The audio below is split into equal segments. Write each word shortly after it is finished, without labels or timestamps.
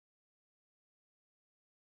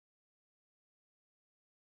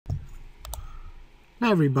Hi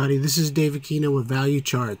everybody, this is David Kino with Value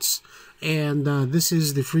Charts, and this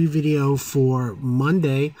is the free video for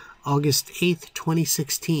Monday, August 8th,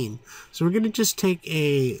 2016. So we're going to just take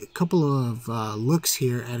a couple of looks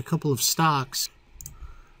here at a couple of stocks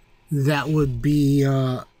that would be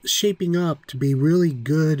shaping up to be really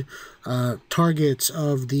good targets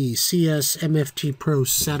of the CS MFT Pro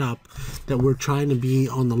setup that we're trying to be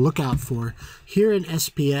on the lookout for. Here in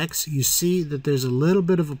SPX, you see that there's a little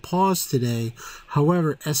bit of a pause today.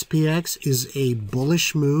 However, SPX is a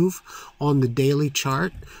bullish move on the daily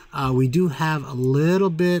chart. We do have a little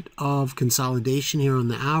bit of consolidation here on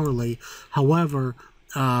the hourly. However,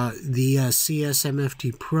 the CS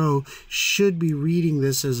MFT Pro should be reading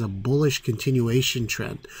this as a bullish continuation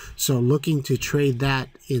trend. So looking to trade that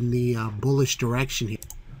in the bullish direction here.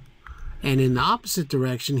 And in the opposite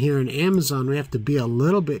direction here in Amazon, we have to be a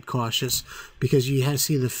little bit cautious because you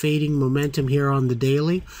see the fading momentum here on the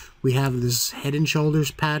daily. We have this head and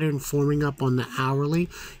shoulders pattern forming up on the hourly.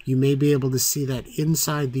 You may be able to see that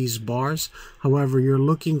inside these bars. However, you're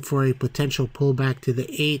looking for a potential pullback to the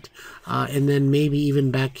 8 and then maybe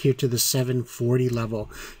even back here to the 740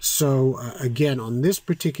 level. So again, on this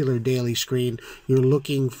particular daily screen, you're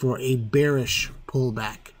looking for a bearish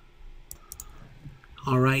pullback.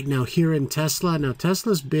 All right, now here in Tesla,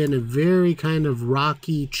 Tesla's been a very kind of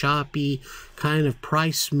rocky, choppy kind of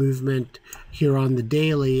price movement here on the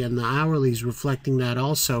daily, and the hourly is reflecting that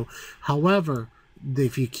also. However,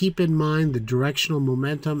 if you keep in mind the directional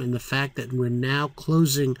momentum and the fact that we're now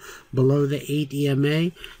closing below the 8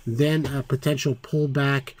 EMA, then a potential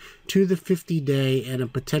pullback to the 50-day and a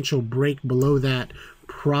potential break below that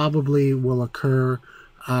probably will occur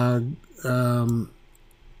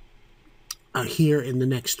here in the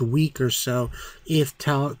next week or so if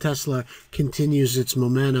Tesla continues its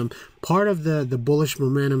momentum. Part of the bullish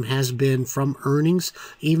momentum has been from earnings.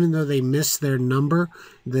 Even though they missed their number,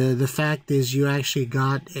 the fact is you actually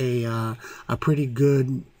got a pretty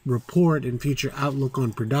good report and future outlook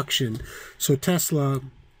on production. So Tesla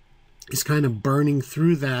is kind of burning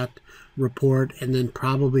through that report and then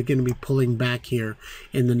probably going to be pulling back here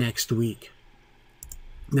in the next week.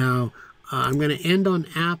 Now, I'm going to end on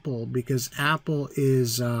Apple because Apple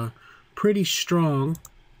is pretty strong.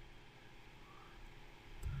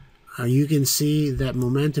 You can see that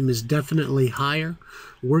momentum is definitely higher.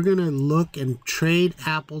 We're going to look and trade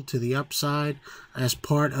Apple to the upside as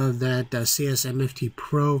part of that CS MFT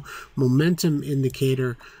Pro momentum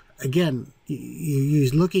indicator. Again, you're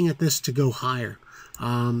looking at this to go higher.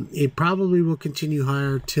 It probably will continue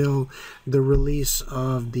higher till the release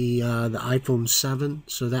of the iPhone 7.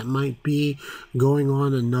 So that might be going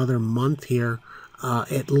on another month here,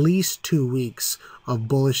 at least 2 weeks of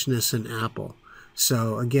bullishness in Apple.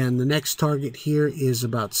 So again, the next target here is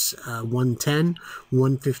about 110,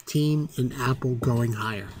 115 in Apple going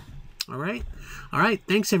higher. All right.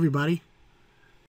 Thanks, everybody.